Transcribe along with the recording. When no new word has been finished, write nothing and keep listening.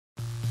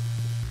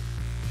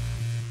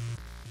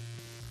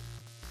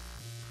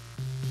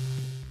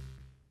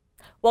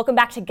Welcome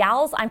back to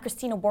Gals. I'm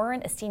Christina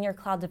Warren, a senior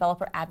cloud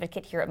developer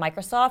advocate here at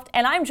Microsoft,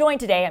 and I'm joined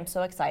today, I'm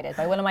so excited,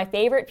 by one of my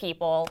favorite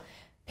people,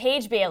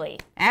 Paige Bailey.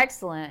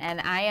 Excellent, and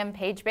I am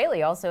Paige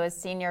Bailey, also a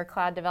senior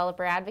cloud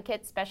developer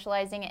advocate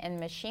specializing in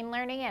machine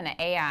learning and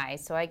AI,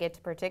 so I get to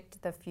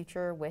predict the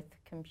future with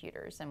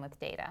computers and with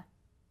data.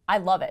 I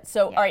love it.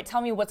 So, all right,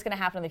 tell me what's going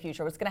to happen in the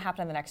future. What's going to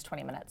happen in the next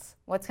 20 minutes?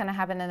 What's going to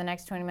happen in the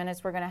next 20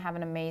 minutes? We're going to have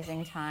an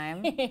amazing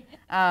time.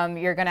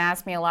 You're going to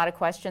ask me a lot of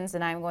questions,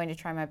 and I'm going to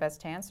try my best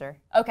to answer.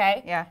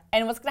 Okay. Yeah.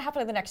 And what's going to happen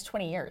in the next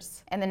 20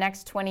 years? In the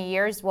next 20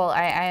 years, well,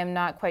 I am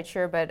not quite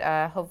sure, but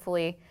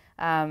hopefully,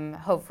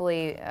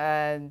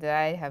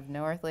 I have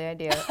no earthly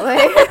idea.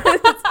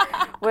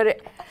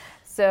 What's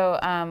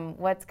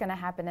going to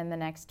happen in the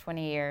next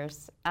 20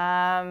 years?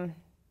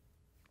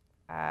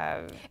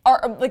 Are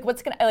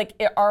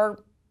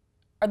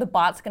the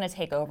bots going to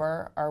take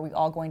over? Are we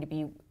all going to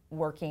be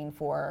working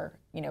for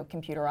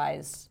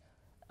computerized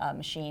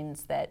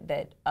machines that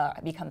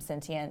become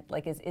sentient?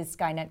 Like, is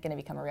Skynet going to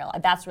become a reality?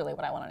 That's really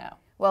what I want to know.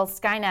 Well,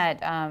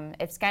 Skynet,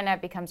 if Skynet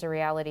becomes a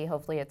reality,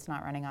 hopefully it's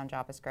not running on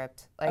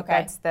JavaScript.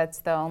 Okay. That's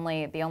the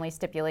only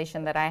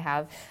stipulation that I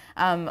have.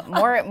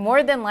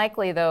 More than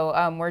likely,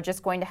 though, we're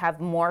just going to have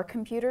more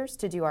computers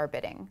to do our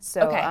bidding.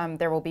 So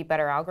there will be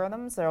better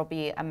algorithms, there will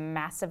be a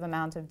massive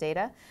amount of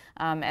data,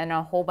 and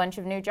a whole bunch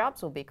of new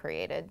jobs will be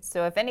created.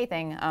 So if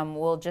anything,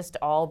 we'll just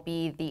all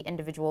be the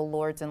individual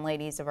lords and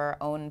ladies of our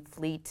own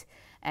fleet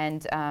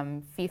and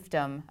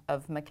fiefdom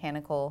of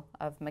mechanical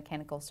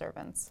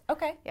servants.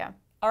 Okay. Yeah.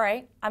 All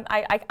right,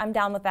 I'm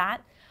down with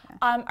that. Yeah.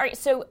 All right,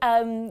 so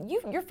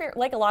you're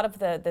like a lot of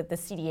the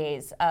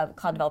CDAs,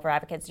 cloud developer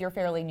advocates. You're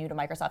fairly new to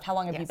Microsoft. How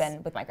long have you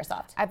been with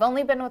Microsoft? I've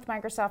only been with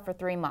Microsoft for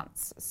 3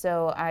 months.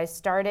 So I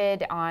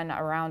started on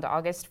around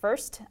August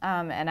 1st,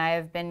 and I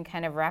have been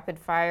kind of rapid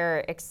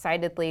fire,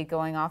 excitedly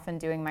going off and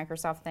doing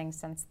Microsoft things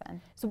since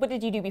then. So what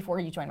did you do before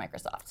you joined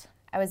Microsoft?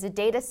 I was a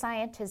data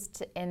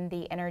scientist in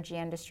the energy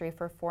industry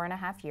for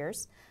 4.5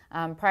 years.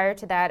 Prior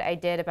to that, I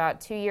did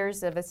about 2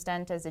 years of a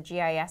stint as a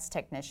GIS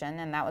technician,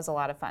 and that was a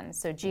lot of fun.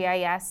 So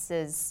GIS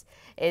is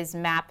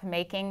map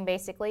making,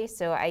 basically.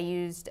 So I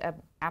used an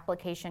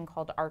application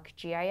called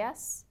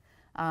ArcGIS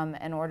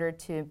in order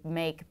to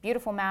make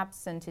beautiful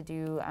maps and to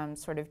do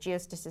sort of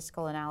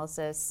geostatistical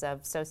analysis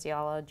of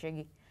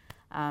sociology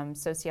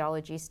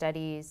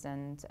studies,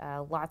 and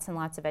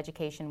lots of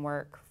education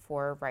work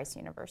for Rice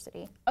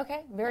University.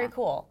 Okay, very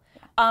cool.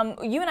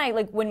 You and I,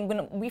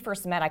 when we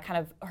first met, I kind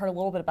of heard a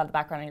little bit about the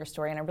background in your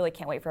story, and I really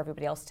can't wait for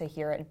everybody else to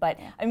hear it. But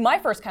my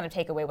first kind of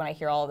takeaway when I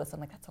hear all of this, I'm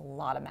like, that's a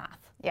lot of math.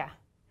 Yeah.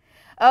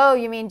 Oh,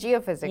 you mean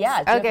geophysics?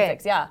 Yeah,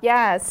 geophysics, yeah.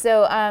 Yeah,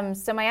 so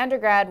my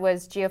undergrad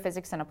was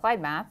geophysics and applied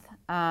math,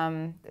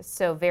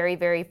 so very,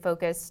 very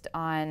focused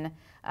on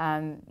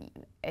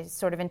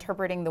sort of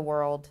interpreting the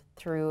world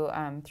through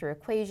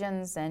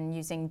equations and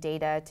using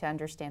data to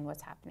understand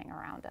what's happening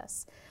around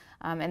us.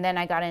 And then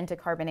I got into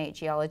carbonate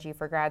geology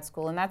for grad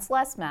school, and that's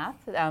less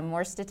math,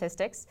 more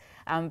statistics,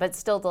 but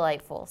still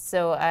delightful.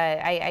 So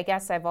I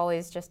guess I've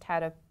always just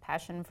had a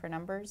passion for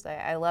numbers.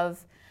 I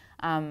love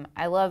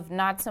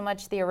not so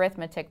much the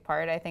arithmetic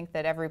part. I think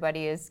that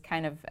everybody is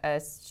kind of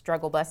a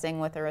struggle busing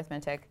with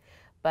arithmetic,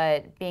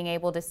 but being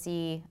able to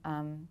see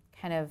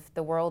kind of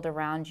the world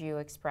around you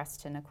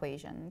expressed in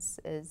equations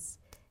is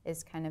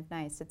kind of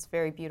nice. It's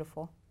very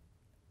beautiful.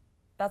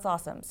 That's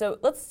awesome. So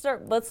let's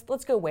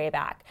go way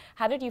back.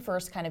 How did you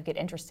first kind of get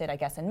interested, I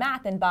guess, in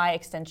math and by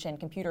extension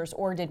computers,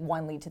 or did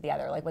one lead to the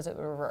other? Like, was it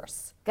the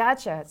reverse?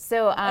 Gotcha.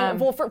 So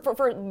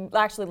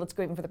actually, let's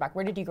go even further back.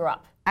 Where did you grow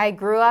up? I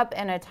grew up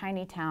in a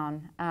tiny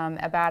town,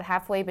 about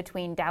halfway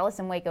between Dallas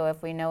and Waco.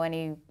 If we know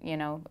any,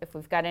 if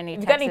we've got any,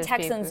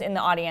 Texans in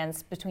the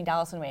audience between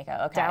Dallas and Waco?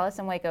 Okay. Dallas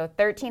and Waco,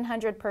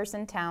 1,300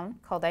 person town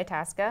called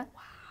Itasca.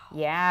 Wow.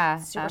 Yeah.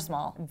 Super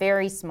small.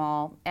 Very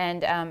small.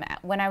 And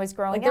when I was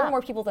growing up, there were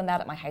more people than that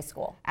at my high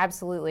school.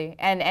 Absolutely.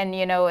 And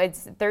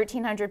it's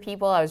 1,300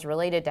 people. I was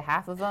related to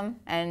half of them,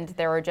 and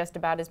there were just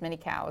about as many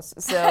cows.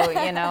 So,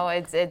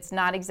 it's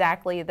not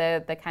exactly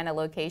the kind of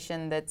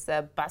location that's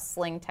a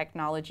bustling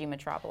technology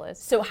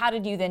metropolis. So how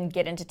did you then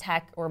get into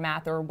tech or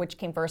math, or which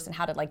came first, and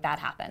how did that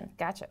happen?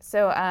 Gotcha.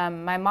 So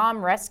my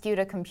mom rescued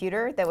a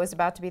computer that was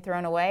about to be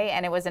thrown away,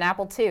 and it was an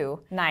Apple II.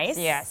 Nice.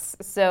 Yes.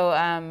 So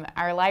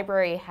our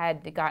library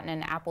had gotten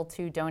an Apple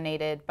II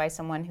donated by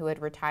someone who had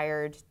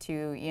retired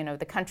to,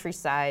 the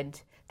countryside,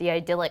 the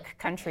idyllic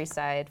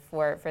countryside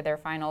for their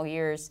final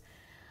years.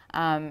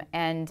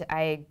 And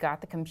I got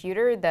the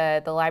computer.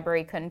 The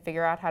library couldn't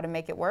figure out how to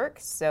make it work,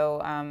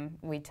 so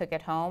we took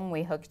it home,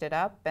 we hooked it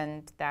up,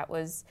 and that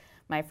was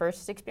my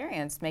first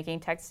experience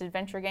making text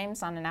adventure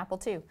games on an Apple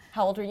II.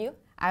 How old were you?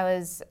 I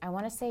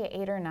want to say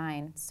 8 or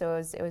 9, so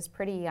it was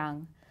pretty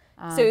young.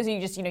 So you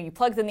just, you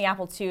plugged in the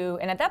Apple II,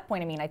 and at that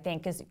point, I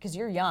think, because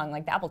you're young,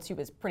 the Apple II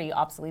was pretty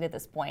obsolete at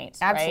this point,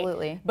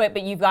 Absolutely. Right?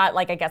 But you've got,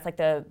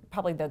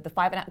 probably the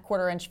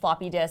 5.25-inch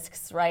floppy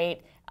disks,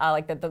 right?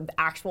 like the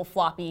actual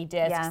floppy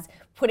disks, Yeah.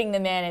 putting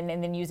them in,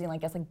 and then using, like,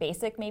 I guess, like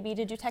BASIC maybe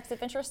to do text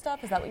adventure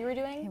stuff? Is that what you were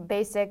doing?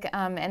 BASIC,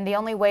 and the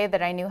only way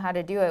that I knew how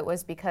to do it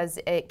was because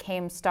it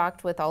came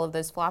stocked with all of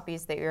those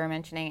floppies that you were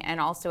mentioning, and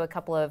also a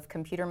couple of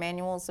computer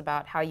manuals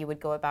about how you would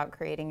go about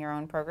creating your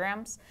own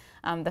programs.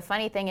 The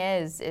funny thing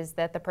is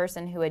that the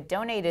person who had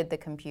donated the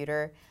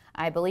computer,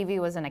 I believe he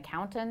was an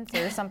accountant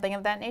or something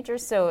of that nature.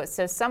 So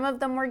some of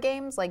them were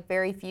games, like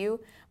very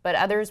few, but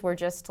others were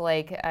just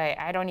like,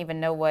 I don't even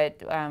know what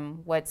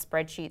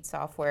spreadsheet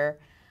software,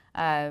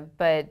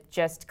 but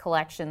just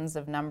collections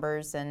of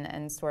numbers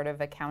and sort of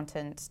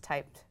accountant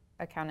type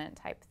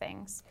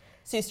things.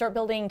 So you start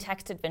building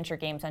text adventure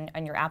games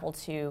on your Apple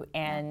II,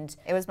 and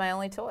it was my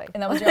only toy.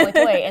 And that was your only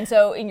toy. And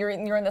so you're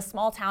in this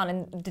small town,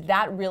 and did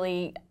that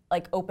really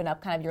like open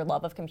up kind of your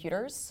love of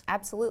computers?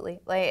 Absolutely.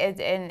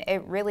 And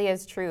it really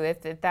is true.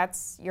 If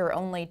that's your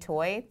only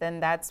toy, then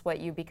that's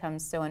what you become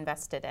so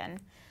invested in.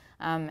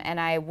 And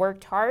I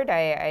worked hard.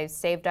 I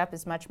saved up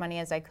as much money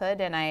as I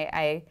could, and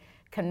I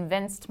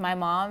convinced my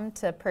mom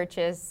to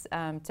purchase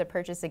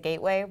a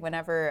gateway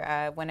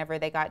whenever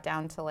they got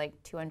down to like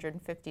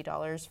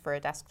 $250 for a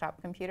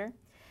desktop computer.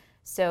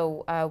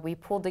 So we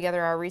pulled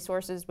together our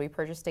resources, we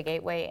purchased a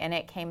gateway, and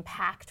it came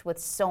packed with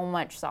so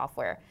much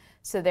software.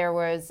 So there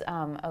was,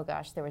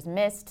 there was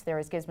Myst, there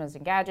was Gizmos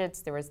and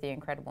Gadgets, there was The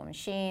Incredible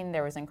Machine,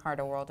 there was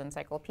Encarta World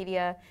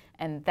Encyclopedia,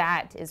 and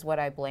that is what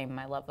I blame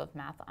my love of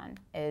math on,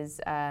 is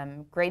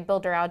Grade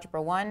Builder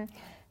Algebra 1,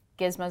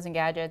 Gizmos and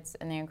Gadgets,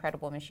 and The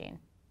Incredible Machine.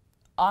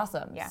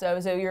 Awesome. Yeah.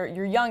 So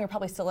you're young, you're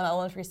probably still in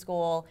elementary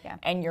school, Yeah.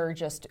 and you're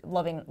just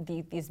loving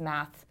these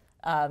math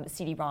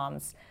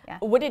CD-ROMs. Yeah.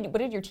 What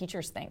did your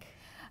teachers think?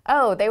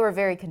 Oh, they were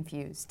very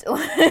confused. For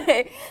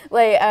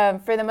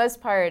the most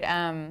part,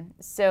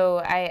 so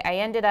I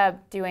ended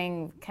up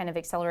doing kind of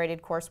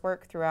accelerated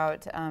coursework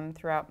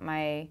throughout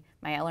my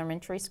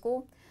elementary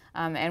school.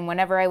 And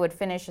whenever I would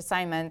finish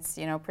assignments,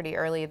 pretty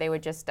early, they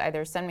would just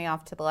either send me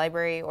off to the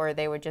library or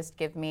they would just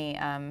give me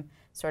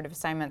sort of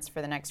assignments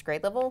for the next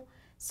grade level.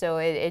 So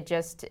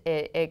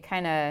it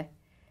kind of,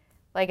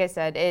 like I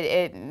said,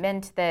 it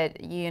meant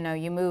that you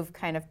move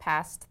kind of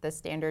past the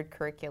standard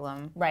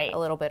curriculum Right. a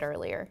little bit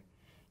earlier.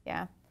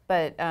 Yeah,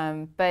 I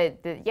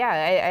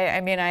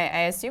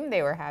assume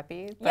they were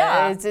happy. But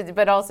Yeah.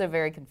 but also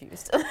very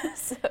confused.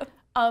 So.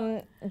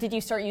 Did you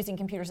start using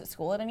computers at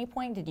school at any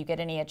point? Did you get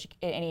any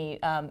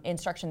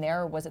instruction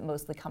there, or was it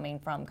mostly coming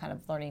from kind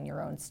of learning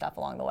your own stuff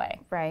along the way?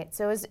 Right.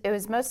 So it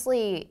was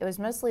mostly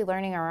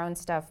learning our own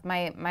stuff.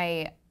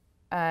 My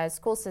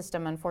school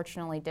system,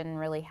 unfortunately, didn't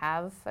really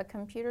have a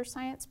computer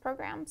science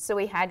program. So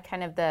we had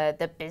kind of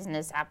the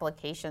business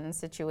application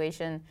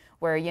situation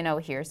where,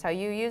 here's how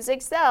you use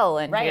Excel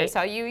and Right. here's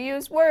how you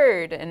use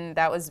Word. And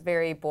that was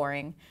very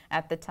boring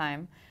at the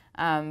time.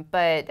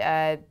 But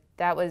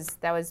that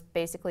was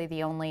basically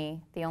the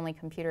only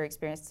computer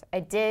experience.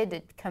 I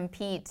did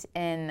compete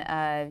in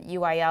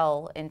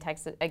UIL in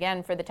Texas,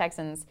 again for the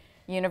Texans,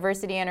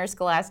 University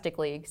Interscholastic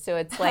League. So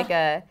it's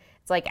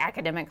like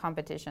academic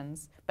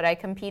competitions. But I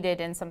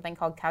competed in something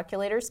called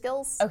calculator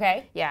skills.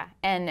 Okay. Yeah,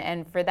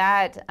 and for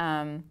that,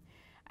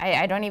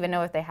 I don't even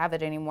know if they have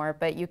it anymore.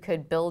 But you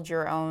could build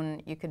your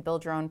own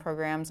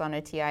programs on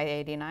a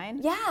TI-89.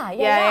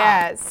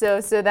 Yeah.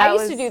 So that I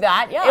used to do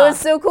that. Yeah. It was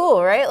so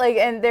cool, right?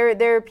 And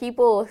there are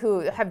people who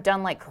have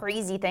done like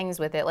crazy things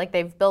with it. Like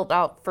they've built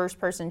out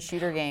first-person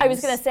shooter games. I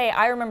was gonna say,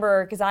 I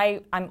remember, because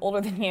I'm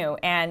older than you,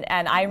 and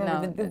I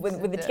remember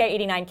when the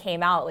TI-89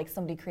 came out, like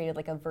somebody created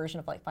like a version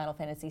of like Final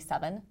Fantasy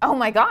VII. Oh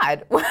my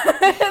God,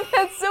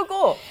 that's so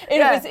cool.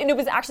 It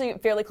was actually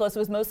fairly close. It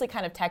was mostly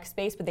kind of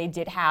text-based, but they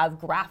did have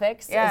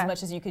graphics Yeah. as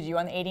much as you could do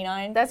on the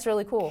 89. That's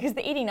really cool. Because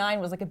the 89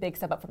 was like a big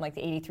step up from like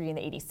the 83 and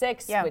the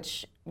 86, Yeah.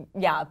 which,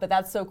 yeah, but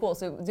that's so cool.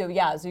 So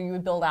you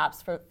would build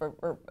apps for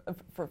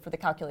the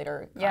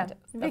calculator content.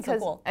 That's because so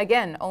cool.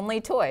 again,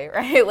 only toy,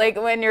 right? Like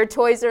when your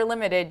toys are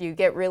limited, you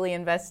get really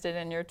invested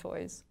in your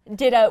toys.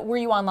 Were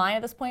you online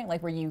at this point?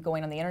 Like, were you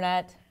going on the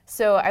internet?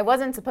 So I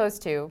wasn't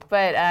supposed to,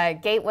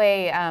 but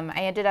Gateway,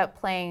 I ended up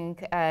playing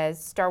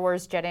Star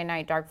Wars Jedi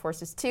Knight Dark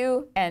Forces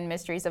 2 and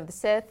Mysteries of the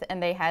Sith,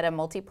 and they had a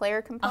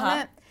multiplayer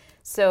component.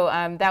 So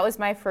that was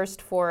my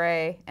first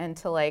foray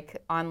into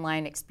like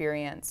online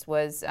experience,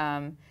 was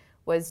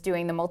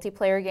doing the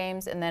multiplayer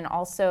games, and then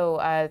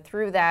also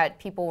through that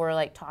people were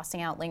like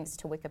tossing out links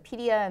to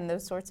Wikipedia and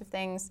those sorts of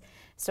things.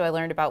 So I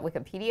learned about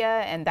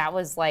Wikipedia, and that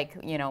was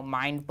like,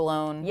 mind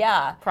blown.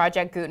 Yeah.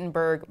 Project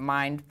Gutenberg,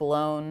 mind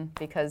blown,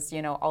 because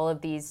all of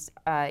these,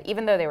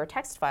 even though they were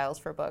text files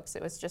for books,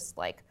 it was just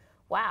like,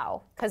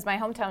 wow, because my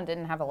hometown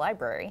didn't have a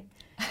library.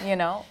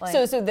 Like,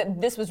 So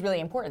this was really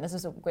important. This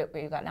is a great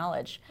way you got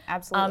knowledge.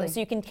 Absolutely. So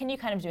you continue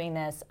kind of doing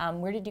this.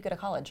 Where did you go to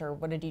college, or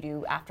what did you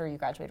do after you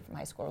graduated from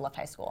high school or left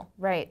high school?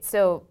 Right.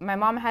 So my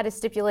mom had a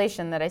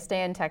stipulation that I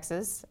stay in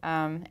Texas,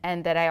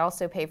 and that I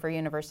also pay for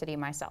university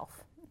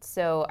myself.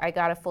 So I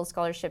got a full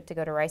scholarship to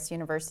go to Rice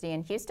University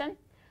in Houston.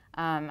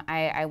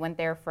 I went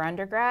there for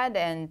undergrad,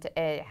 and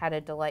it had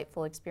a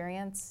delightful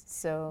experience.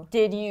 So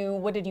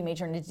What did you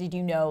major in? Did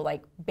you know,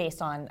 like,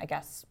 based on, I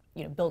guess,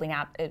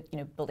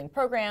 building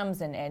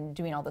programs and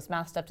doing all this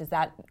math stuff.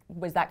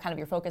 Was that kind of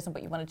your focus and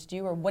what you wanted to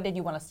do, or what did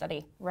you want to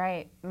study?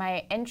 Right.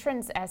 My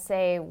entrance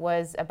essay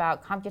was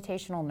about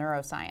computational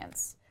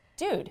neuroscience.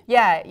 Dude.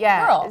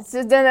 Yeah. Girl.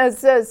 So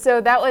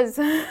that was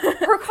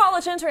her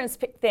college entrance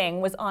thing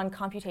was on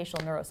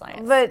computational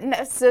neuroscience.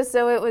 But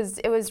so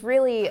it was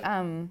really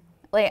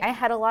like I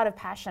had a lot of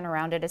passion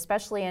around it,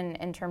 especially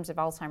in terms of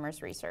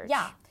Alzheimer's research.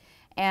 Yeah.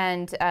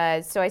 And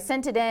so I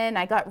sent it in.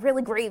 I got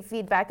really great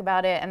feedback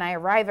about it, and I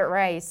arrive at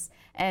Rice,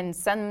 and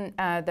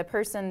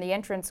the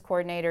entrance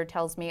coordinator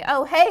tells me,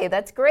 "Oh, hey,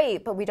 that's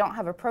great, but we don't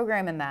have a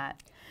program in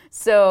that."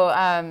 So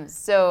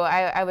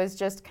I was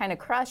just kind of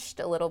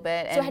crushed a little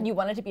bit. So had you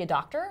wanted to be a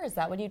doctor? Is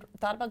that what you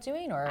thought about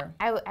doing, or?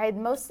 I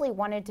mostly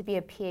wanted to be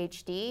a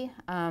PhD,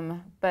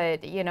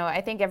 but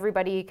I think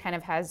everybody kind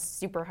of has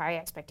super high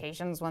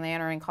expectations when they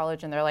enter in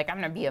college, and they're like, I'm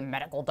going to be a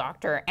medical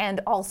doctor and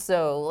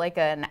also like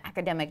an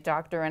academic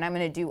doctor, and I'm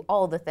going to do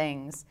all the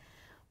things.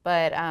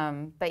 But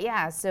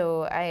yeah,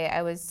 so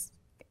I was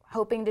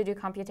hoping to do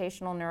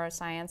computational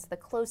neuroscience. The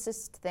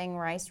closest thing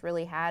Rice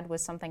really had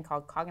was something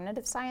called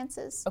cognitive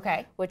sciences,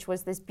 which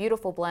was this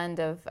beautiful blend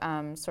of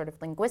sort of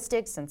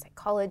linguistics and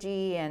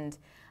psychology and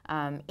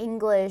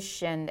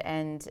English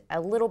and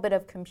a little bit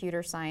of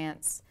computer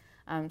science.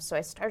 So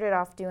I started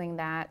off doing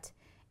that,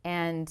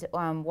 and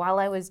while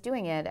I was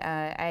doing it,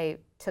 I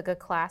took a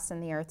class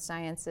in the earth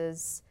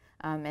sciences,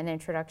 an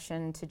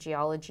introduction to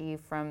geology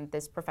from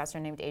this professor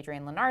named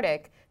Adrian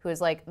Lenardic, who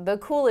is like the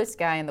coolest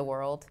guy in the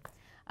world.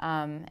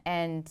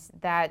 And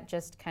that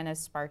just kind of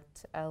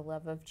sparked a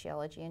love of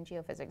geology and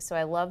geophysics. So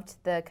I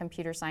loved the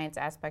computer science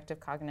aspect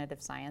of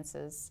cognitive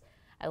sciences.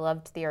 I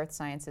loved the earth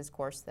sciences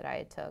course that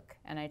I took,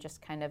 and I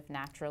just kind of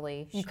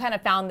naturally... You kind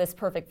of found this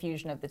perfect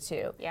fusion of the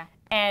two. Yeah.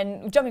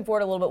 And jumping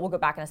forward a little bit, we'll go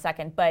back in a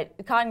second, but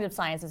cognitive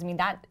sciences, I mean,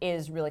 that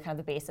is really kind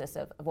of the basis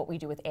of what we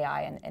do with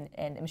AI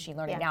and machine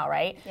learning now,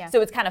 right? Yeah.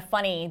 So it's kind of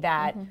funny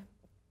that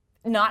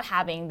not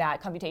having that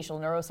computational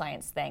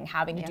neuroscience thing,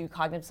 having to do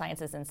cognitive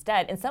sciences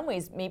instead, in some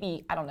ways,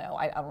 maybe, I don't know,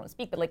 I don't want to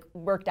speak, but like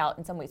worked out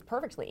in some ways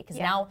perfectly. Because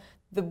now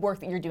the work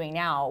that you're doing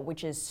now,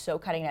 which is so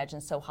cutting edge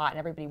and so hot and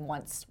everybody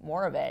wants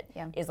more of it,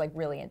 is like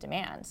really in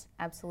demand.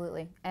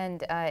 Absolutely.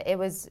 And it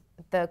was,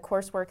 the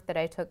coursework that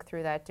I took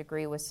through that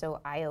degree was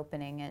so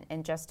eye-opening,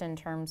 and just in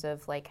terms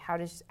of like how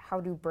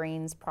do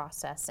brains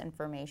process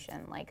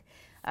information, like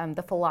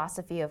the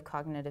philosophy of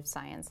cognitive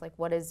science, like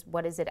what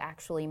does it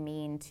actually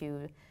mean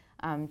to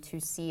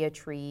see a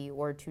tree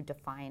or to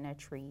define a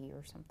tree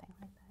or something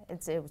like that.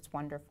 It was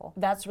wonderful.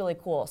 That's really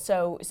cool.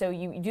 So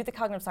you do the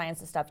cognitive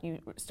sciences stuff, you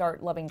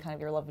start loving kind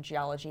of your love of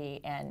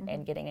geology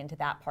and getting into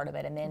that part of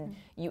it, and then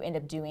you end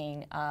up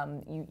doing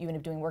you end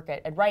up doing work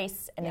at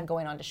Rice and then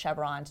going on to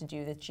Chevron to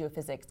do the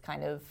geophysics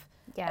kind of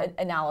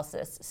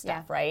analysis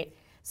stuff, right?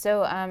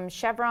 So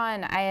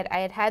Chevron,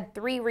 I had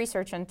 3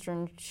 research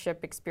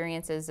internship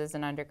experiences as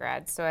an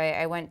undergrad. So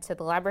I went to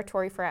the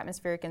Laboratory for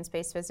Atmospheric and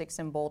Space Physics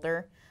in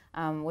Boulder,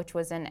 which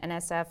was an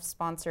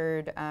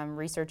NSF-sponsored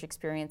research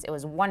experience. It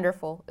was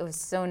wonderful. It was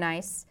so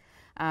nice,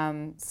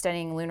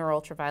 studying lunar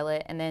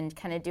ultraviolet, and then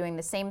kind of doing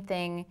the same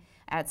thing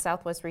at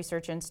Southwest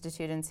Research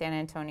Institute in San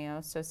Antonio.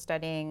 So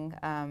studying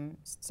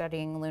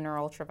lunar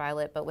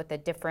ultraviolet, but with a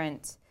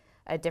different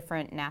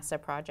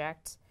NASA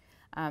project.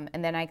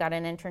 And then I got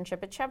an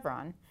internship at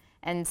Chevron.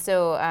 And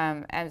so,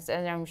 as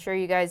I'm sure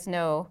you guys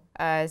know,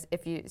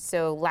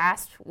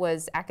 LASP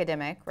was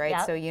academic, right?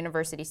 Yep. So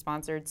university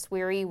sponsored.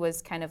 SWIRI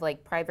was kind of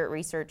like private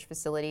research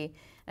facility,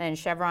 and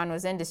Chevron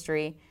was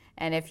industry.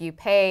 And if you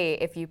look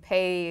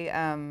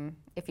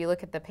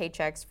at the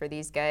paychecks for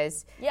these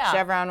guys,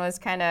 Chevron was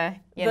kind of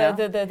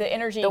the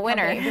energy, the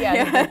winner.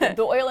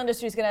 The oil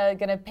industry is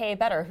gonna pay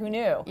better. Who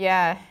knew?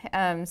 Yeah.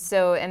 And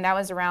that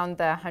was around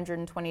the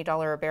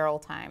 $120 a barrel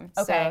time.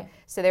 Okay.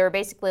 So they were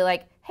basically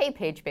like, hey,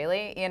 Paige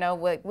Bailey,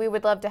 we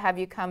would love to have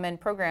you come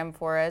and program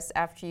for us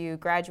after you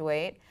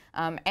graduate,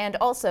 and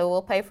also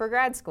we'll pay for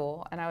grad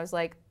school. And I was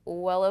like,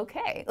 well,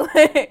 okay,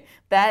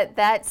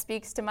 that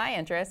speaks to my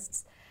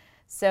interests.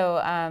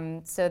 So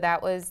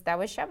that was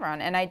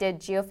Chevron, and I did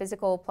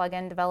geophysical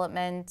plug-in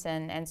development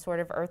and sort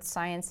of earth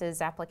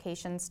sciences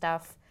application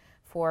stuff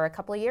for a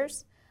couple of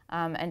years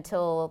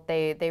until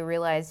they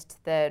realized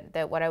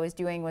that what I was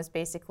doing was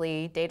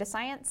basically data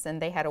science,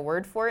 and they had a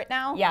word for it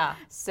now. Yeah.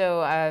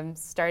 So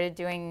started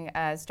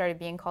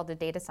being called a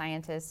data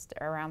scientist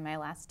around my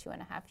last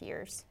 2.5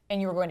 years.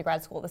 And you were going to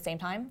grad school at the same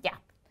time? Yeah.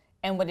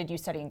 And what did you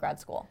study in grad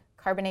school?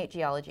 Carbonate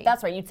geology.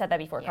 That's right. You'd said that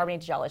before.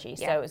 Carbonate geology.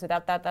 Yeah. So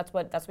that's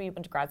what you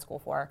went to grad school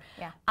for.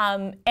 Yeah.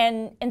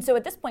 And so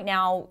at this point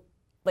now,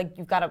 like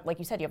you've got like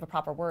you said, you have a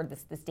proper word,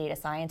 this data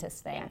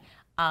scientist thing.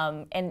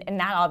 Yeah. And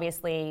that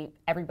obviously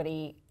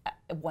everybody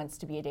wants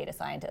to be a data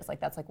scientist. Like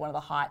that's like one of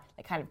the hot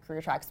kind of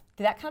career tracks.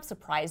 Did that kind of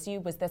surprise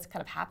you? Was this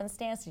kind of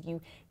happenstance? Did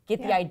you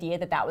get the idea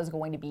that was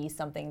going to be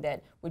something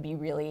that would be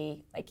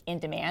really like in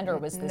demand, or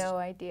was this? No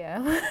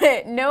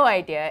idea. No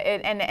idea.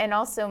 And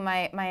also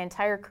my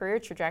entire career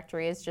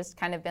trajectory has just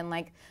kind of been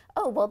like,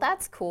 oh, well,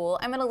 that's cool.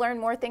 I'm going to learn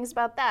more things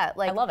about that.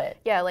 Like, I love it.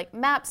 Yeah, like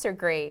maps are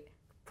great.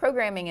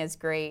 programming is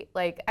great.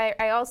 Like,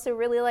 I also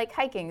really like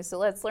hiking, so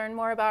let's learn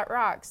more about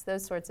rocks,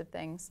 those sorts of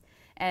things.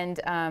 And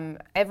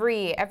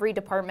every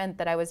department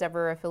that I was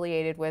ever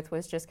affiliated with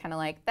was just kind of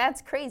like,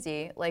 that's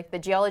crazy. Like, the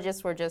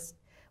geologists were just,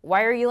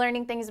 why are you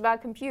learning things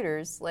about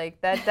computers? Like,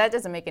 that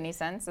doesn't make any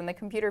sense. And the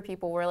computer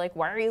people were like,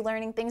 why are you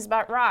learning things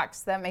about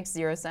rocks? That makes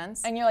zero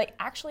sense. And you're like,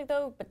 actually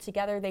though, but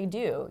together they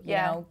do. You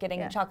know,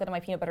 getting chocolate in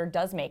my peanut butter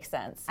does make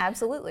sense.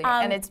 Absolutely.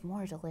 And it's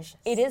more delicious.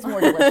 It is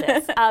more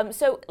delicious.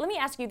 So let me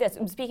ask you this.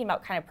 Speaking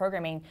about kind of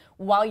programming,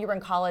 while you were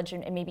in college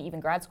and maybe even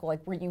grad school,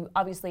 like you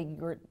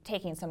were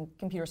taking some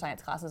computer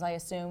science classes, I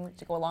assume,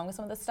 to go along with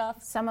some of this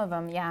stuff? Some of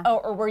them, yeah. Oh,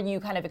 or were you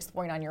kind of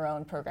exploring on your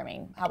own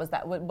programming? How was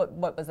that?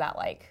 What was that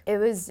like? It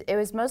was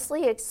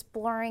mostly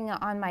exploring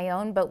on my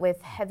own, but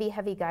with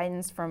heavy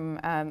guidance from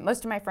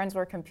most of my friends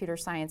were computer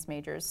science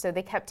majors, so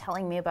they kept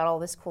telling me about all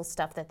this cool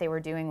stuff that they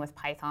were doing with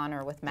Python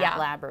or with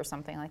MATLAB or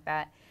something like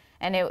that,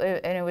 and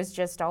it was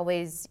just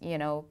always, you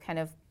know, kind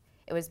of,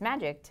 it was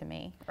magic to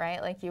me,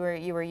 right? Like you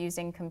were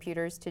using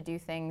computers to do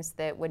things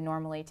that would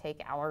normally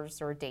take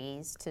hours or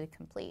days to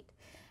complete,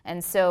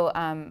 and so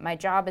my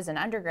job as an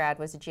undergrad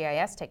was a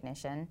GIS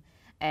technician.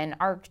 And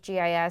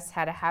ArcGIS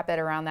had a habit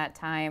around that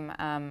time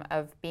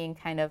of being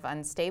kind of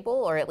unstable,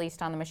 or at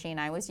least on the machine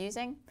I was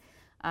using.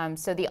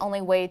 So the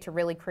only way to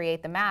really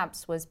create the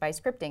maps was by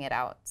scripting it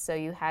out. So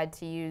you had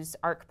to use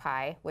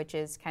ArcPy, which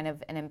is kind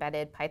of an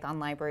embedded Python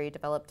library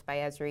developed by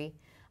Esri,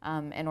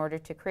 in order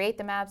to create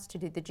the maps, to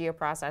do the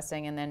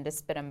geoprocessing, and then to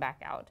spit them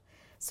back out.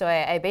 So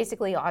I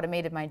basically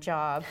automated my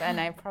job, and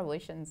I probably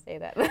shouldn't say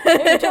that.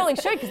 You totally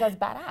should, because that's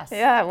badass.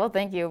 Yeah, well,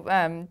 thank you.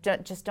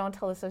 Just don't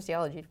tell the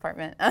sociology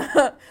department.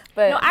 But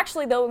no,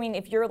 actually, though, I mean,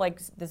 if you're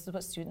like, this is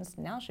what students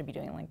now should be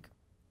doing, like,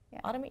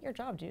 automate your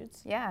job,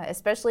 dudes. Yeah,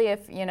 especially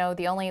if, you know,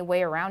 the only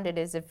way around it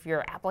is if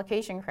your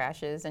application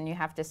crashes and you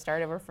have to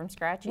start over from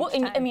scratch each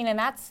time. I mean, and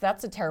that's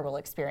a terrible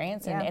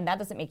experience, and that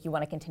doesn't make you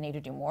want to continue to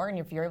do more, and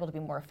if you're able to be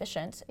more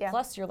efficient,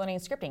 plus you're learning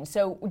scripting.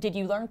 So did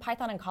you learn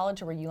Python in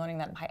college, or were you learning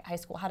that in high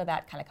school? How did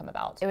that kind of come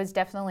about? It was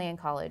definitely in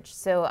college.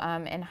 So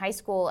in high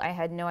school, I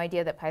had no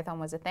idea that Python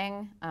was a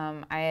thing.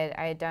 I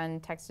had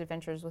done text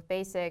adventures with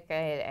BASIC. I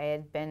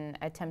had been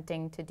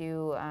attempting to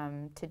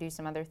do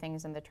some other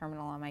things in the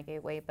terminal on my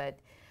gateway, but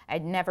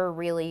I'd never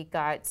really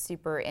got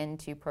super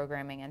into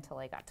programming until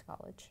I got to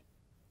college.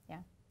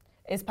 Yeah.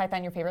 Is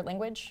Python your favorite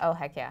language? Oh,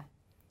 heck yeah.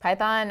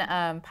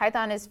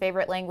 Python is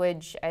favorite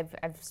language.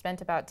 I've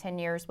spent about 10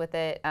 years with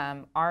it.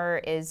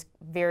 R is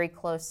very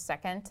close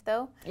second,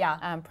 though.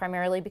 Yeah.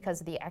 Primarily because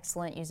of the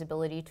excellent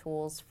usability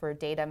tools for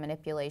data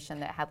manipulation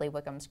that Hadley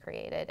Wickham's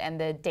created. And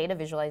the data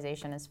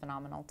visualization is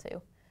phenomenal, too.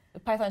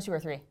 Python 2 or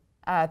 3?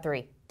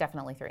 3.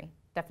 Definitely 3.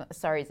 Definitely.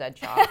 Sorry, Zed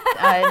Shaw. No,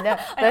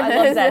 I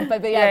love Zed,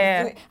 but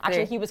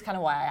actually, he was kind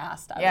of why I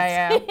asked.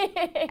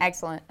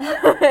 Excellent.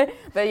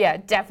 But yeah,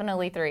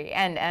 definitely 3.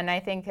 And I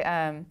think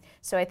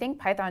so. I think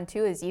Python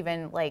 2 is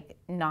even like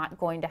not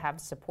going to have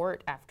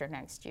support after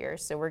next year.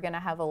 So we're going to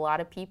have a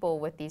lot of people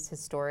with these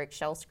historic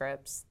shell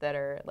scripts that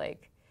are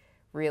like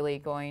really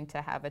going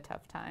to have a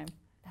tough time.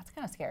 That's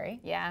kind of scary.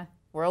 Yeah.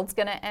 World's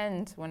going to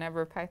end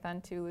whenever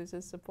Python 2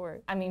 loses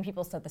support. I mean,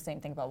 people said the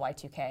same thing about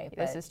Y2K. But,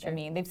 this is true. I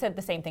mean, they've said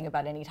the same thing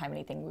about any time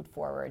anything moved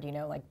forward. You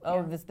know, like,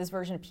 this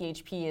version of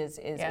PHP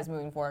is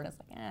moving forward. And it's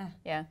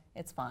like,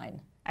 it's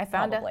fine. I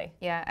found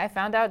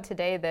out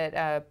today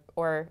that,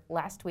 or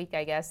last week,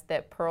 I guess,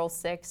 that Perl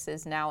 6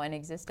 is now in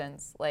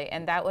existence. Like,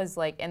 and that was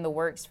like in the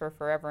works for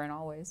forever and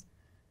always.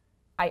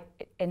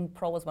 And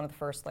Perl was one of the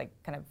first like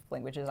kind of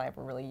languages I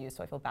ever really used,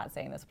 so I feel bad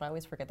saying this, but I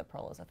always forget that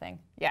Perl is a thing.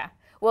 Yeah.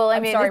 Well,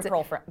 I mean, sorry,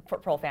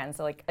 Perl fans.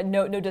 So like,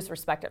 no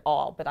disrespect at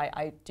all, but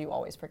I do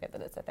always forget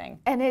that it's a thing.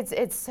 And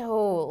it's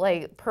so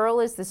like Perl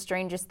is the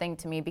strangest thing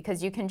to me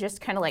because you can just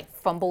kind of like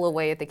fumble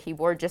away at the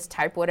keyboard, just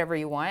type whatever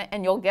you want,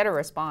 and you'll get a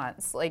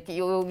response. Like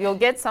you'll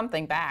get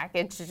something back.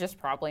 It's just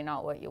probably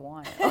not what you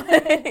want.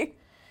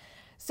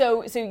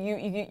 So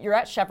you're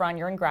at Chevron.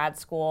 You're in grad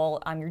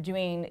school. You're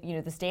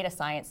doing this data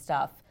science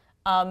stuff.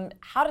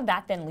 How did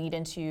that then lead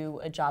into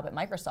a job at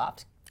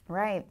Microsoft?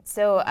 Right.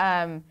 So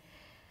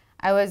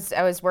I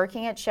was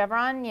working at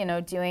Chevron,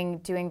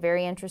 doing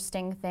very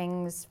interesting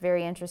things,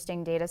 very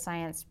interesting data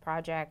science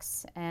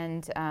projects,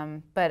 and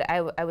but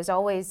I was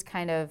always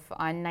kind of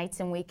on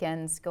nights and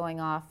weekends going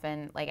off,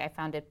 and like I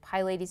founded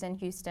PyLadies in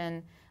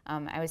Houston.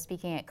 I was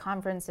speaking at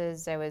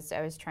conferences. I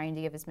was trying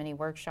to give as many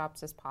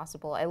workshops as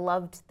possible. I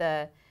loved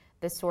the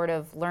sort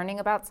of learning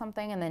about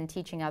something and then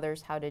teaching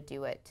others how to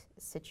do it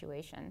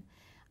situation.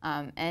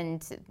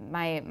 And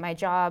my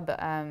job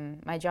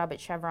at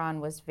Chevron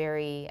was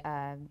very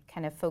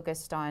kind of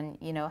focused on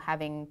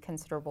having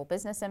considerable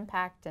business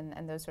impact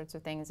and those sorts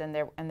of things, and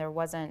there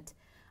wasn't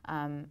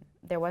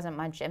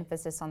much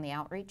emphasis on the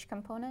outreach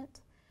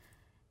component.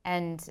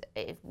 And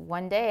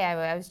one day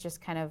I was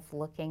just kind of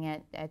looking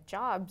at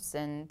jobs,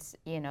 and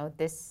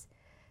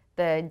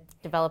the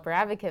developer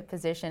advocate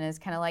position is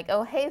kind of like,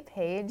 oh, hey,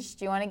 Paige,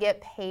 do you want to get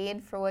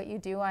paid for what you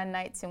do on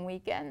nights and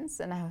weekends?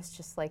 And I was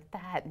just like,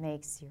 that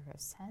makes zero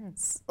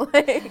sense.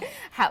 Like,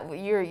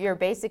 you're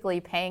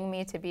basically paying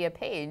me to be a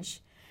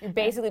Paige. You're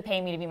basically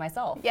paying me to be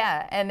myself.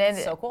 Yeah, and then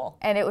so cool.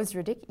 And it was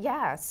ridiculous.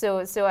 Yeah,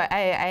 so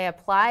I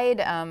applied.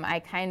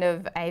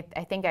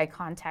 I think I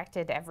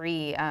contacted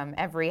every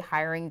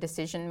hiring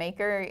decision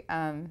maker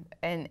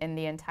in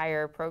the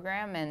entire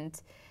program,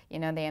 and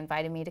they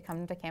invited me to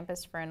come to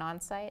campus for an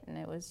on-site, and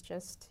it was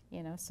just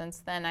since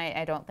then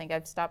I don't think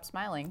I've stopped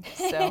smiling.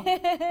 So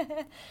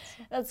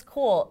that's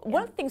cool.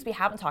 One of the things we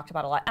haven't talked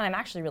about a lot, and I'm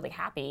actually really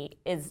happy,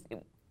 is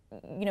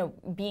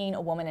being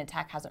a woman in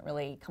tech hasn't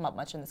really come up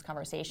much in this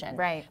conversation.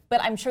 Right.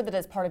 But I'm sure that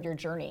as part of your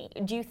journey,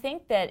 do you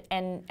think that,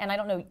 and I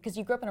don't know, because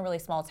you grew up in a really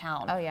small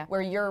town, oh, yeah.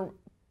 where you're,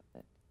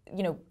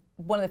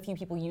 one of the few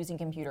people using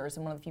computers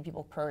and one of the few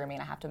people programming,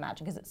 I have to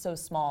imagine, because it's so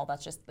small,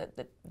 that's just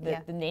the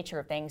nature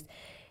of things.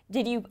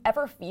 Did you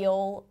ever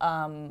feel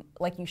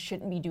like you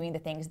shouldn't be doing the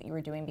things that you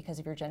were doing because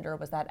of your gender?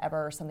 Was that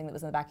ever something that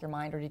was in the back of your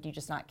mind, or did you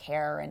just not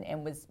care,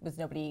 and was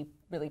nobody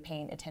really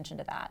paying attention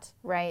to that?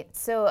 Right.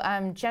 So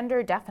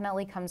gender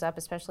definitely comes up,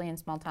 especially in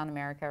small town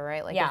America,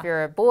 right? Like if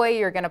you're a boy,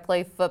 you're going to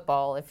play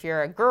football. If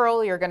you're a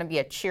girl, you're going to be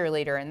a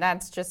cheerleader, and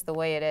that's just the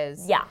way it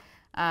is. Yeah.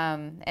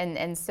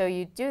 And so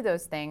you do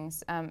those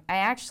things. I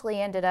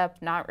actually ended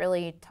up not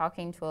really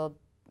talking to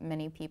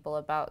many people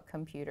about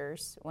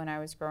computers when I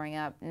was growing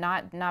up,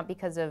 not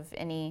because of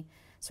any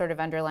sort of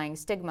underlying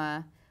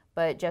stigma,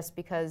 but just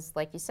because,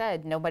 like you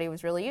said, nobody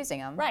was really using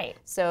them. Right.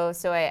 So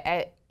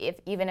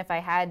even if I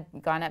had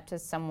gone up to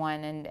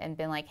someone and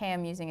been like, "Hey,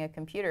 I'm using a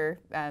computer,"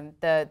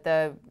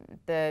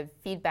 the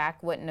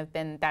feedback wouldn't have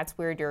been, "That's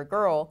weird, you're a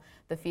girl."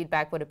 The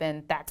feedback would have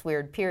been, "That's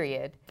weird,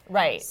 period."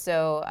 Right.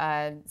 So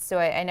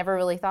I never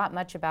really thought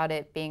much about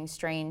it being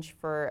strange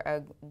for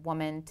a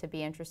woman to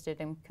be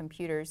interested in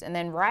computers. And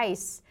then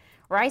Rice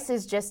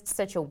is just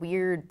such a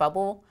weird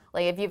bubble.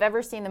 Like if you've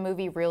ever seen the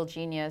movie Real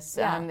Genius,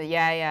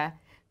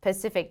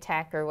 Pacific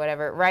Tech or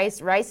whatever,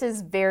 Rice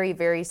is very,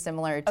 very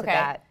similar to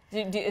that.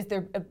 Is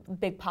there a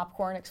big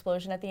popcorn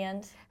explosion at the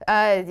end?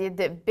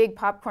 The big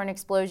popcorn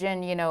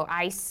explosion,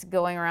 ice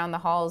going around the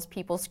halls,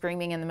 people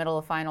screaming in the middle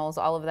of finals,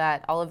 all of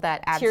that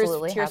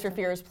absolutely Tears for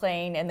Fears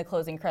playing in the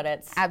closing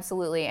credits.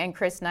 Absolutely. And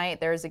Chris Knight,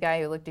 there's a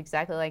guy who looked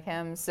exactly like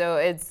him. So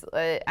it's,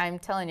 I'm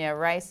telling you,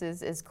 Rice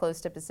is as close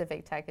to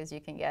Pacific Tech as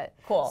you can get.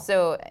 Cool.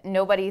 So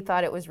nobody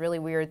thought it was really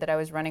weird that I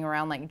was running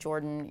around like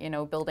Jordan,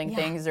 building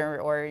things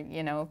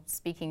or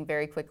speaking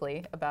very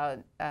quickly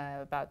about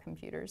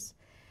computers.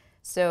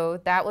 So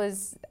that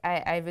was,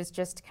 I was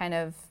just kind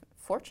of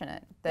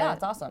fortunate.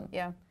 That's awesome.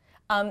 Yeah.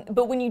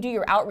 But when you do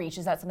your outreach,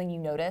 is that something you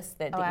notice?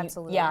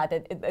 Absolutely. I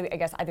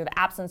guess either the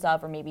absence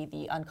of or maybe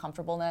the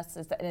uncomfortableness,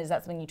 is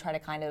that something you try to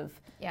kind of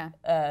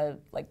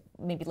like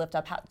maybe lift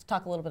up?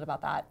 Talk a little bit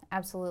about that.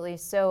 Absolutely.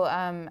 So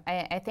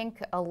I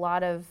think a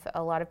lot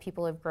of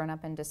people have grown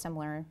up in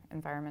dissimilar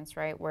environments,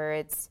 right? Where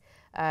it's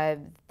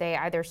they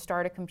either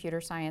start a computer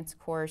science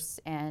course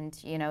and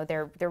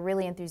they're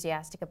really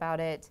enthusiastic about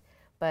it,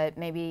 but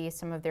maybe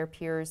some of their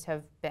peers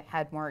have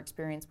had more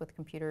experience with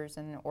computers,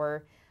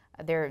 or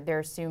they're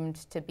assumed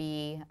to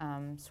be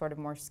sort of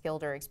more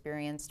skilled or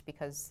experienced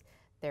because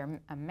they're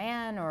a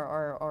man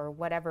or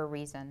whatever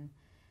reason.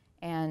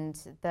 And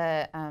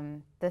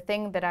the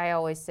thing that I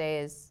always say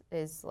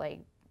is like,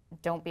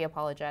 don't be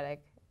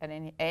apologetic.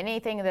 And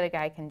anything that a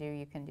guy can do,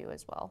 you can do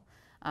as well.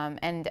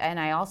 And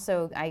I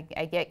also I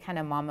get kind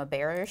of mama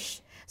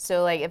bearish.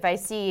 So like if I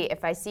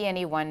see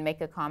anyone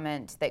make a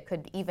comment that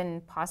could even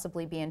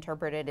possibly be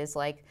interpreted as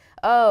like,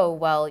 oh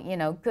well,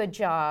 good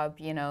job,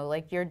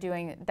 like you're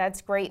doing,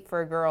 that's great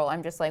for a girl.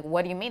 I'm just like,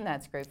 what do you mean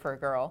that's great for a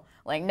girl?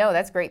 Like, no,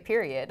 that's great,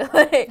 period.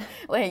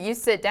 like you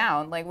sit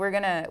down, like we're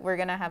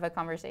gonna have a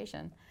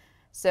conversation.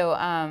 So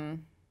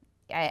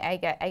I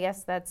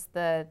guess that's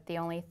the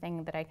only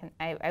thing that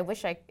I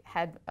wish I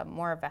had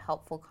more of a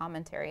helpful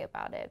commentary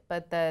about it.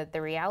 But the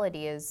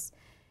reality is,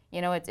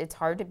 it's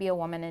hard to be a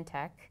woman in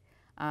tech.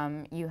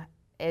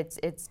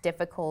 It's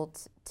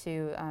difficult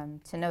to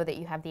know that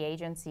you have the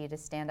agency to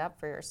stand up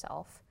for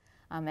yourself.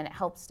 And it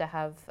helps to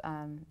have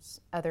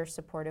other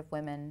supportive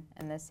women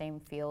in the same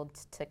field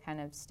to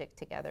kind of stick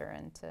together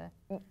and to.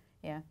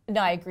 Yeah. No,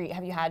 I agree.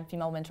 Have you had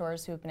female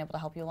mentors who have been able to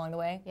help you along the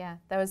way? Yeah,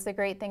 that was the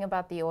great thing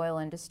about the oil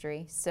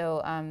industry.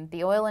 So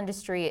the oil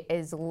industry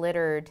is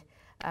littered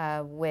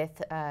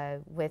with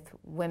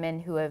women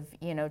who have,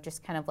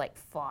 just kind of like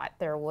fought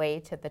their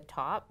way to the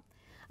top.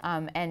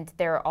 And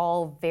they're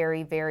all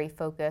very, very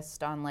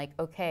focused on like,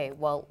 okay,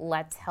 well,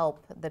 let's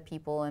help the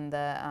people in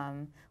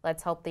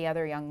let's help the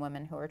other young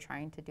women who are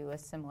trying to do a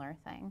similar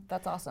thing.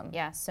 That's awesome.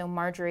 Yeah, so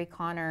Marjorie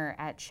Connor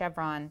at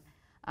Chevron,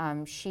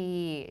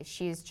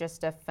 she's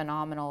just a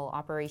phenomenal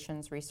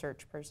operations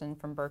research person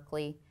from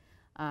Berkeley.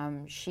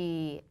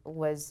 She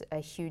was a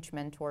huge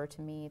mentor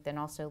to me. Then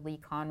also Lee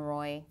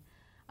Conroy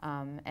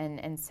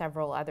and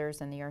several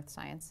others in the earth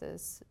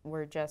sciences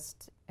were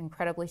just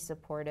incredibly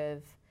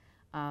supportive.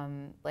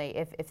 Like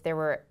if there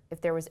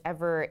was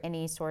ever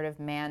any sort of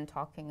man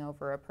talking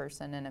over a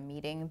person in a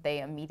meeting,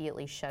 they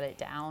immediately shut it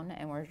down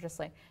and were just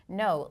like,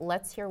 no,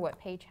 let's hear what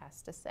Paige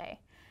has to say.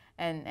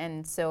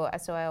 And so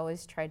I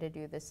always try to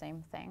do the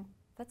same thing.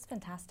 That's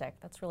fantastic.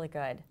 That's really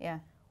good. Yeah.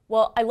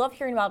 Well, I love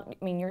hearing about,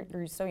 I mean,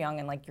 you're so young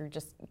and like you're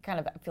just kind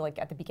of, I feel like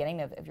at the beginning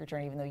of your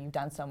journey, even though you've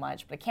done so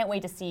much, but I can't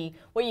wait to see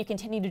what you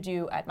continue to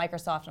do at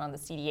Microsoft and on the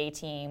CDA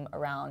team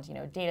around,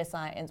 data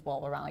science,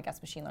 well, around, I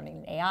guess, machine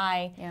learning and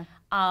AI. Yeah.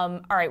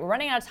 All right, we're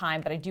running out of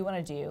time, but I do want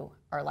to do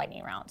our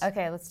lightning round.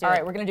 Okay, let's do it. All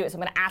right, we're going to do it. So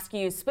I'm going to ask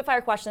you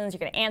spitfire questions. You're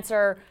going to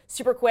answer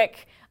super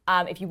quick.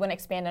 If you want to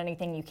expand on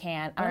anything, you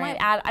can. I might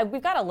add,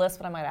 we've got a list,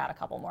 but I might add a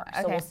couple more.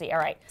 So we'll see. All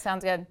right.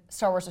 Sounds good.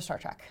 Star Wars or Star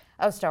Trek?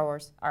 Oh, Star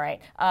Wars. All right.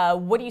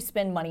 What do you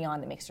spend money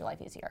on that makes your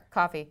life easier?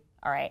 Coffee.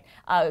 All right.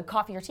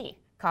 Coffee or tea?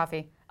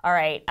 Coffee. All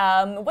right.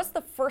 What's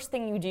the first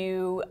thing you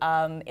do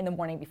in the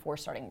morning before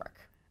starting work?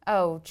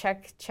 Oh,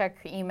 check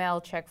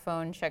email, check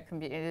phone, check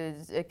computer,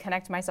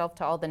 connect myself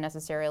to all the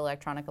necessary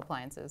electronic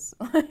appliances.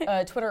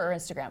 Twitter or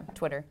Instagram?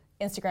 Twitter.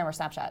 Instagram or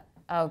Snapchat?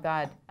 Oh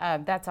God,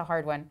 that's a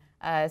hard one.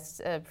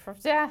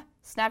 Snapchat.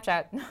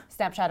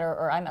 Snapchat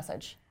or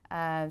iMessage?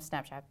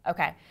 Snapchat.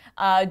 Okay.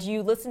 Do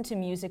you listen to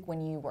music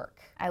when you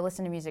work? I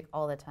listen to music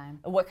all the time.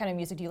 What kind of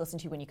music do you listen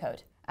to when you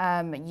code?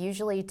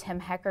 Usually Tim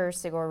Hecker,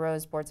 Sigur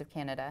Rós, Boards of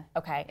Canada.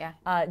 Okay.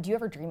 Yeah. Do you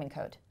ever dream in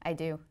code? I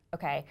do.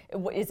 Okay.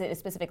 Is it a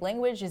specific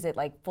language? Is it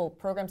like full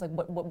programs? Like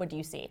what do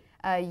you see?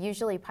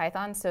 Usually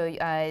Python. So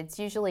it's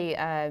usually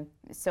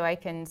so I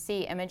can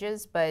see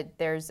images, but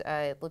there's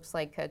it looks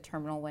like a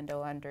terminal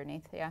window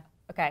underneath. Yeah.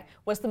 Okay.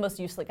 What's the most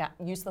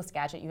useless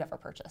gadget you've ever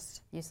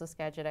purchased? Useless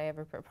gadget I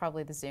ever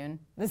probably the Zune.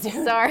 The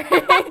Zune. Sorry.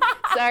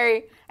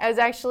 Sorry. I was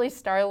actually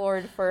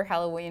Star-Lord for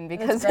Halloween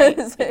because Wait,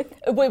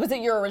 was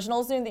it your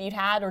original Zune that you'd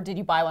had, or did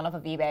you buy one off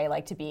of eBay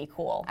like to be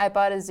cool? I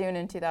bought a Zune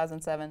in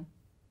 2007.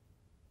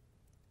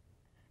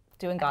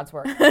 Doing God's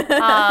work.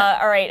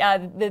 All right.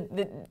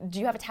 Do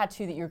you have a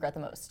tattoo that you regret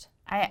the most?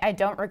 I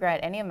don't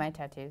regret any of my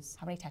tattoos.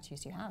 How many tattoos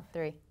do you have?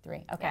 3.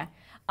 3. Okay.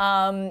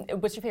 Yeah.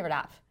 What's your favorite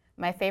app?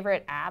 My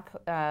favorite app,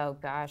 oh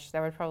gosh,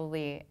 that would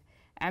probably,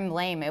 I'm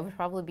lame. It would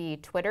probably be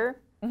Twitter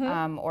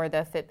or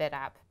the Fitbit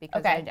app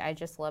because I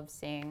just love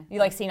seeing. You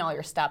like seeing all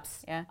your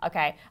steps? Yeah.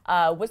 Okay.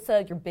 What's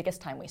your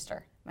biggest time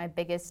waster? My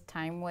biggest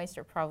time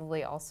waster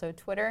probably also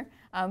Twitter,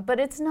 but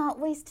it's not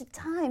wasted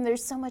time.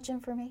 There's so much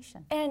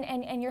information.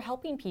 And you're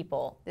helping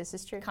people. This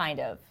is true. Kind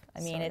of. I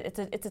mean, it's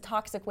a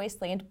toxic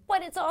wasteland,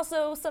 but it's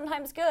also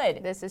sometimes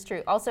good. This is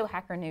true. Also,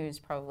 Hacker News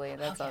probably.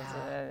 That's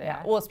also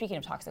yeah. Well, speaking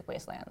of toxic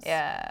wastelands,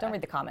 yeah. Don't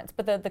read the comments,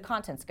 but the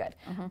content's good.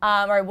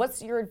 All right.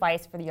 What's your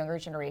advice for the younger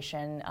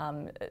generation,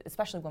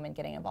 especially women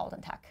getting involved in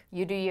tech?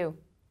 You do you.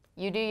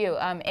 You do you.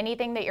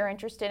 Anything that you're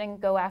interested in,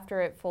 go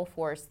after it full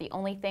force. The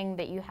only thing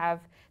that you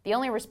have, the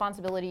only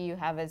responsibility you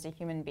have as a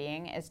human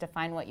being is to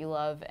find what you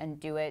love and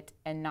do it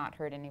and not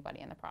hurt anybody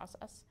in the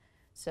process.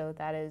 So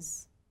that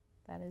is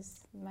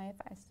my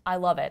advice. I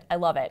love it. I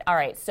love it. All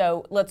right.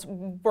 So let's,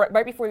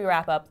 right before we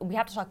wrap up, we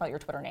have to talk about your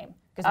Twitter name.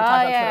 Because we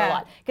talk about Twitter a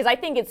lot. Because I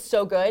think it's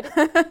so good.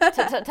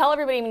 to tell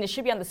everybody, I mean, it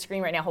should be on the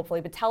screen right now,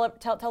 hopefully, but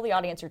tell the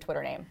audience your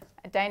Twitter name.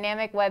 A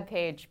dynamic web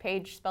page.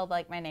 Paige spelled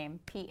like my name.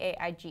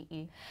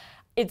 Paige.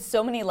 It's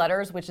so many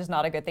letters, which is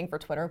not a good thing for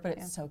Twitter, but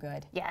it's so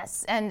good.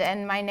 Yes,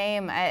 and my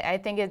name, I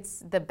think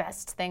it's the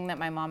best thing that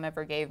my mom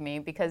ever gave me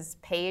because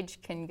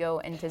Paige can go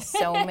into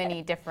so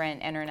many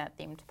different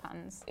internet-themed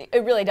puns.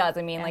 It really does.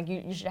 I mean, like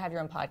you should have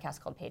your own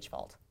podcast called Paige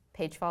Fault.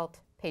 Paige Fault,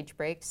 Paige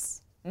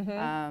Breaks,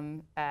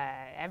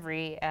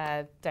 every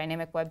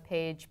dynamic web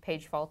page,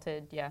 Paige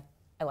Faulted, yeah.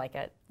 I like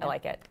it. I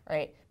like it. All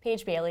right.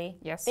 Paige Bailey.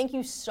 Yes. Thank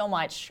you so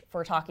much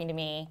for talking to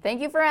me.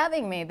 Thank you for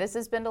having me. This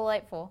has been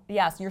delightful.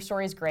 Yes, your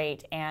story is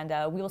great. And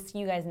we will see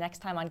you guys next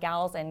time on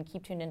Gals, and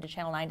keep tuned into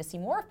Channel 9 to see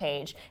more of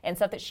Paige and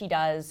stuff that she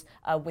does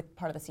with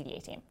part of the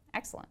CDA team.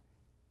 Excellent.